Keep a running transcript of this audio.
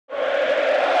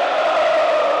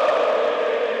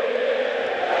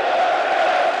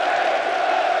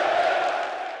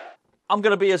I'm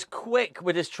going to be as quick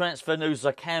with this transfer news as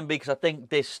I can be, because I think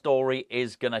this story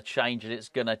is going to change, and it's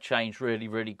going to change really,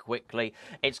 really quickly.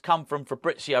 It's come from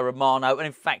Fabrizio Romano, and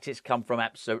in fact, it's come from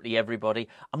absolutely everybody.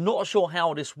 I'm not sure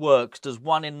how this works. Does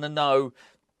one in the know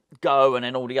go and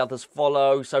then all the others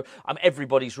follow? So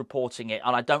everybody's reporting it,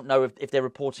 and I don't know if they're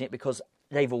reporting it because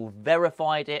they've all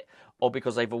verified it or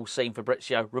because they've all seen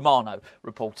Fabrizio Romano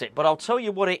report it. But I'll tell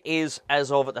you what it is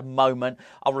as of at the moment.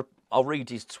 I'll read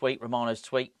his tweet, Romano's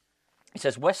tweet. He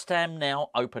says, West Ham now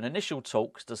open initial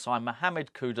talks to sign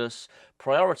Mohammed Kudus,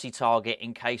 priority target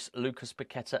in case Lucas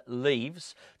Paqueta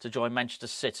leaves to join Manchester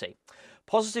City.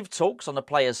 Positive talks on the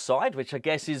player's side, which I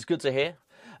guess is good to hear.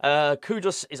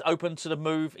 Kudus is open to the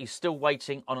move. He's still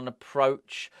waiting on an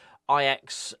approach.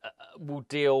 Ajax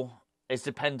deal is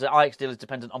dependent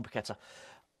on Paqueta.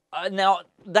 Now,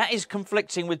 that is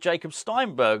conflicting with Jacob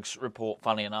Steinberg's report,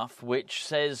 funny enough, which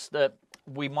says that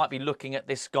we might be looking at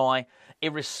this guy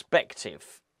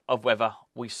irrespective of whether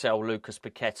we sell Lucas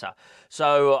Paqueta.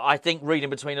 So I think,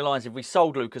 reading between the lines, if we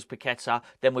sold Lucas Paqueta,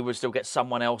 then we would still get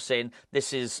someone else in.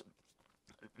 This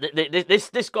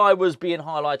guy was being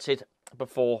highlighted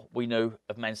before we knew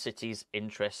of Man City's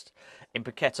interest in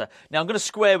Paqueta. Now, I'm going to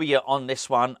square with you on this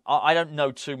one. I don't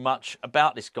know too much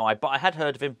about this guy, but I had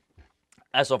heard of him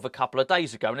as of a couple of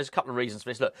days ago, and there's a couple of reasons for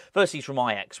this. Look, first, he's from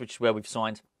Ajax, which is where we've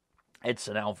signed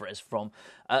Edson Alvarez from.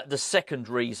 The second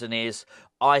reason is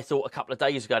I thought a couple of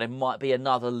days ago there might be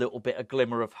another little bit of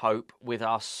glimmer of hope with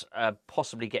us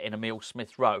possibly getting Emile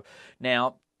Smith-Rowe.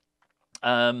 Now,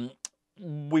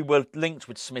 we were linked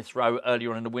with Smith-Rowe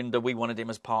earlier on in the window. We wanted him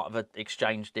as part of an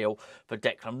exchange deal for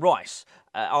Declan Rice.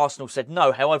 Arsenal said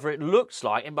no. However, it looks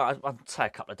like, but I'd say a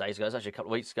couple of days ago, it was actually a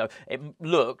couple of weeks ago, it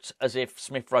looked as if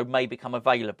Smith-Rowe may become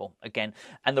available again.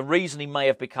 And the reason he may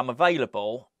have become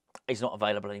available, he's not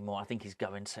available anymore. I think he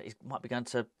might be going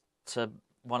to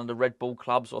one of the Red Bull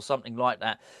clubs or something like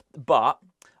that. But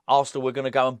Arsenal were going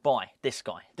to go and buy this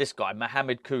guy,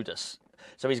 Mohammed Kudus.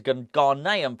 So he's a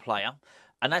Ghanaian player.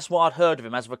 And that's why I'd heard of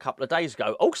him as of a couple of days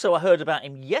ago. Also, I heard about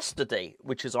him yesterday,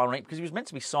 which is ironic because he was meant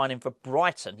to be signing for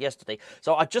Brighton yesterday.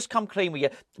 So I just come clean with you.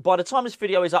 By the time this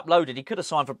video is uploaded, he could have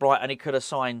signed for Brighton. He could have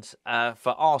signed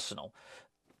for Arsenal.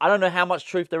 I don't know how much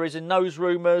truth there is in those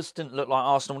rumours. Didn't look like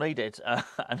Arsenal needed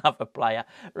another player.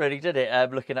 Really did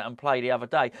it, looking at him play the other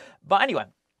day. But anyway,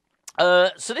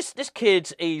 so this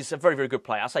kid is a very, very good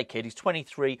player. I say kid, he's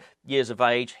 23 years of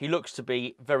age. He looks to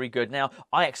be very good. Now,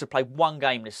 Ajax have played one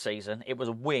game this season. It was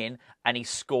a win, and he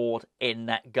scored in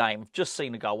that game. I've just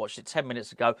seen the goal, watched it 10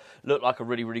 minutes ago. Looked like a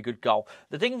really, really good goal.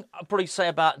 The thing I'll probably say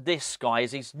about this guy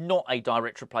is he's not a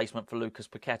direct replacement for Lucas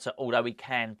Paqueta, although he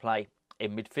can play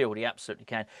in midfield. He absolutely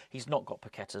can. He's not got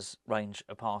Paqueta's range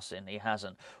of passing. He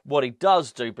hasn't. What he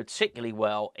does do particularly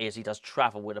well is he does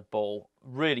travel with a ball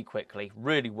really quickly,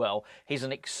 really well. He's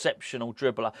an exceptional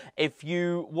dribbler. If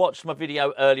you watched my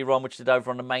video earlier on, which I did over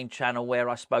on the main channel, where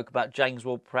I spoke about James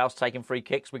Ward-Prowse taking free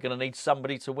kicks, we're going to need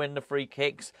somebody to win the free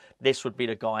kicks. This would be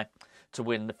the guy to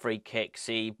win the free kicks.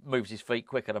 He moves his feet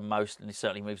quicker than most, and he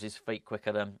certainly moves his feet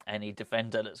quicker than any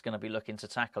defender that's going to be looking to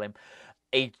tackle him.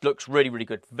 He looks really, really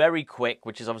good. Very quick,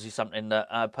 which is obviously something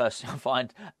that personally I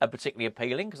find particularly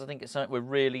appealing, because I think it's something we're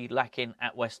really lacking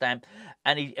at West Ham.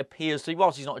 And he appears to,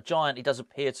 whilst he's not a giant, he does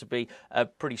appear to be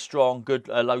pretty strong, good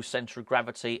low centre of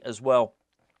gravity as well.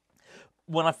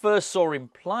 When I first saw him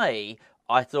play,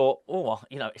 I thought,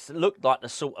 it looked like the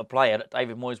sort of player that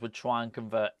David Moyes would try and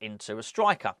convert into a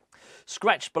striker.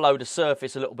 Scratched below the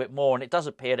surface a little bit more, and it does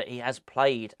appear that he has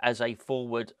played as a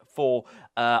forward for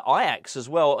Ajax as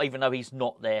well, even though he's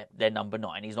not their number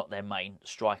 9. He's not their main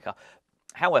striker.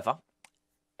 However,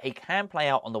 he can play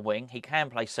out on the wing, he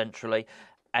can play centrally,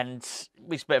 and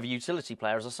he's a bit of a utility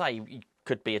player, as I say. He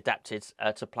could be adapted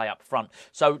to play up front.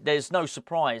 So there's no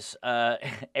surprise.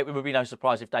 It would be no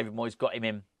surprise if David Moyes got him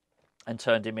in and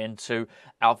turned him into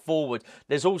our forward.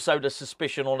 There's also the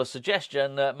suspicion or the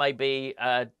suggestion that maybe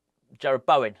Jarrod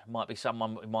Bowen might be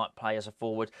someone who might play as a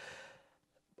forward.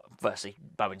 Firstly,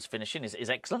 Bowen's finishing is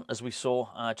excellent, as we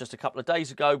saw just a couple of days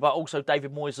ago, but also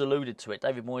David Moyes alluded to it.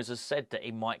 David Moyes has said that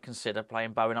he might consider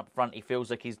playing Bowen up front. He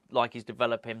feels like he's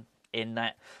developing in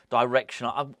that direction.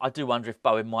 I do wonder if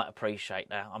Bowen might appreciate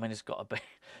that. I mean, it's got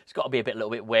to be a little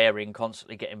bit wearing,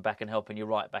 constantly getting back and helping you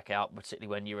right back out, particularly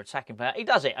when you're attacking player. He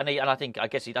does it, and I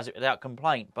guess he does it without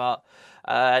complaint. But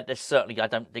there's certainly, I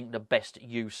don't think, the best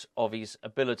use of his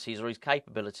abilities or his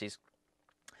capabilities.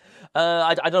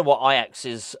 I don't know what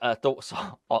Ajax's thoughts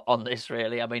are on this,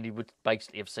 really. I mean, you would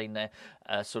basically have seen their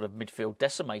sort of midfield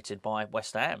decimated by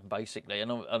West Ham, basically.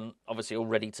 And obviously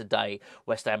already today,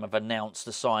 West Ham have announced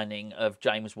the signing of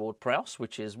James Ward-Prowse,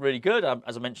 which is really good.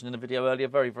 As I mentioned in the video earlier,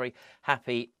 very, very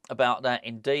happy about that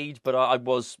indeed. But I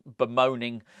was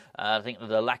bemoaning, I think,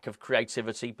 the lack of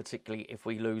creativity, particularly if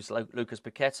we lose Lucas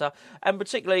Paqueta. And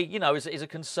particularly, is a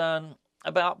concern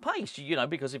about pace,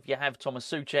 because if you have Thomas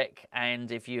Souček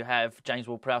and if you have James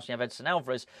Ward-Prowse and you have Edson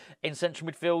Alvarez in central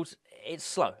midfield, it's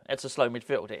slow. It's a slow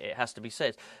midfield, it has to be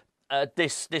said.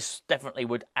 This definitely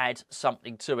would add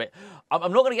something to it.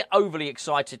 I'm not going to get overly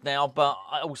excited now, but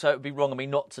also it would be wrong of me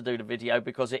not to do the video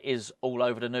because it is all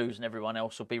over the news and everyone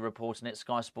else will be reporting it.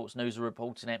 Sky Sports News are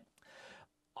reporting it.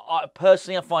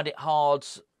 Personally, I find it hard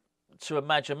to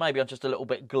imagine. Maybe I'm just a little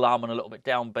bit glum and a little bit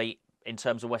downbeat in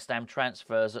terms of West Ham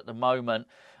transfers at the moment.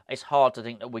 It's hard to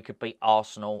think that we could beat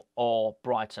Arsenal or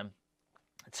Brighton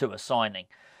to a signing.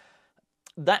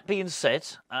 That being said,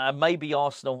 maybe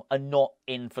Arsenal are not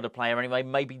in for the player anyway.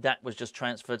 Maybe that was just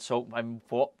transfer talk. And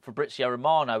what Fabrizio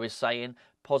Romano is saying,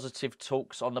 positive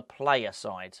talks on the player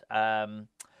side.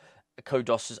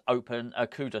 Kudus is open.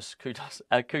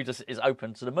 Kudus is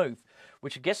open to the move,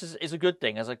 which I guess is a good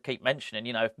thing. As I keep mentioning,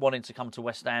 if wanting to come to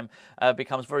West Ham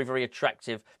becomes very, very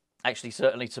attractive. Actually,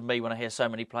 certainly to me, when I hear so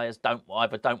many players don't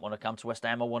want to come to West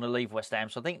Ham or want to leave West Ham.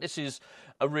 So I think this is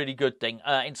a really good thing.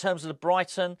 In terms of the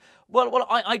Brighton, well,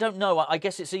 I don't know. I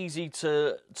guess it's easy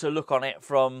to look on it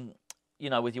from,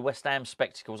 with your West Ham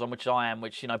spectacles on, which I am,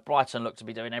 which, Brighton look to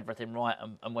be doing everything right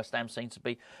and West Ham seem to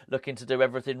be looking to do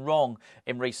everything wrong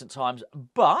in recent times.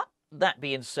 But that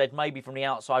being said, maybe from the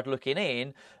outside looking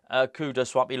in,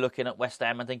 Kudus might be looking at West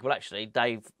Ham and think, well, actually,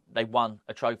 they won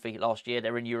a trophy last year.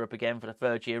 They're in Europe again for the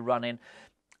third year running.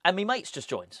 And my mate's just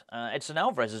joined. Edson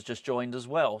Alvarez has just joined as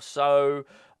well. So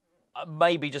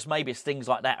maybe it's things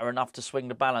like that are enough to swing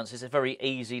the balance. It's very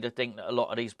easy to think that a lot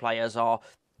of these players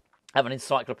have an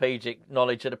encyclopedic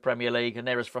knowledge of the Premier League and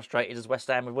they're as frustrated as West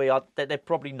Ham and we are. They're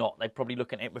probably not. They're probably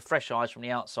looking at it with fresh eyes from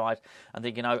the outside and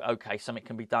thinking, okay, something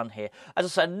can be done here. As I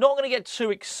said, I'm not going to get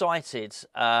too excited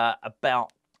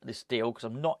about this deal because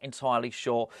I'm not entirely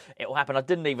sure it will happen. I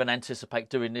didn't even anticipate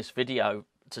doing this video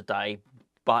today,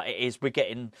 but we're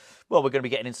going to be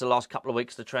getting into the last couple of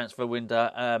weeks of the transfer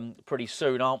window pretty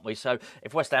soon, aren't we? So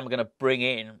if West Ham are going to bring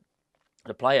in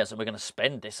the players and we're going to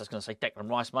spend this, I was going to say Declan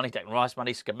Rice money,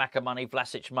 Skamaka money,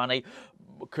 Vlasic money,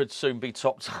 could soon be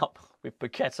topped up with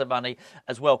Paqueta money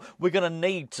as well. We're going to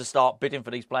need to start bidding for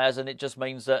these players, and it just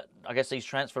means that I guess these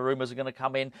transfer rumours are going to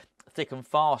come in thick and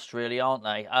fast, really, aren't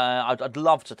they? I'd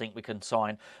love to think we can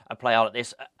sign a player like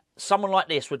this. Someone like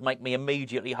this would make me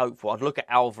immediately hopeful. I'd look at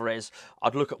Alvarez,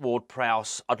 I'd look at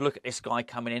Ward-Prowse, I'd look at this guy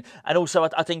coming in, and also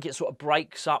I think it sort of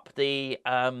breaks up the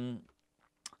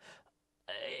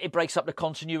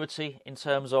continuity in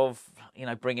terms of,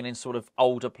 bringing in sort of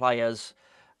older players,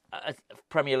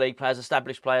 Premier League players,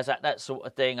 established players, that sort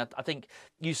of thing. I think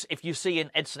if you see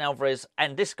in Edson Alvarez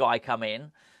and this guy come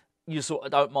in, you sort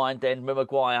of don't mind then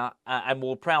Maguire and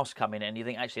Ward-Prowse coming in. You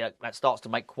think actually that starts to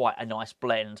make quite a nice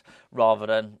blend rather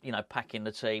than, packing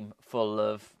the team full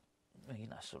of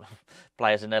sort of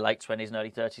players in their late 20s and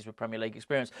early 30s with Premier League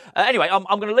experience. Anyway, I'm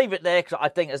going to leave it there because I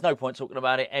think there's no point talking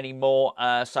about it anymore.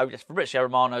 So just Fabrizio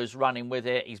Romano's running with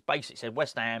it. He's basically said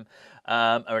West Ham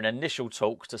are in initial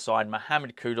talks to sign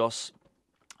Mohammed Kudus,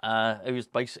 who's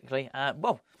basically,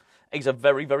 he's a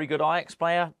very, very good Ajax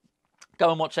player. Go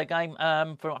and watch their game. I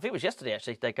think it was yesterday,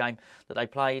 actually, their game that they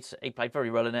played. He played very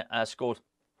well in it, scored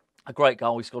a great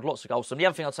goal. He scored lots of goals. And the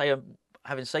other thing I'd say,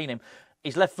 having seen him,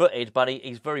 he's left-footed, but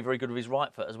he's very, very good with his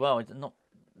right foot as well. It's not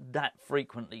that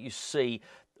frequent that you see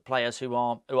players who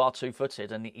are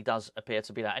two-footed, and he does appear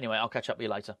to be that. Anyway, I'll catch up with you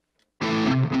later.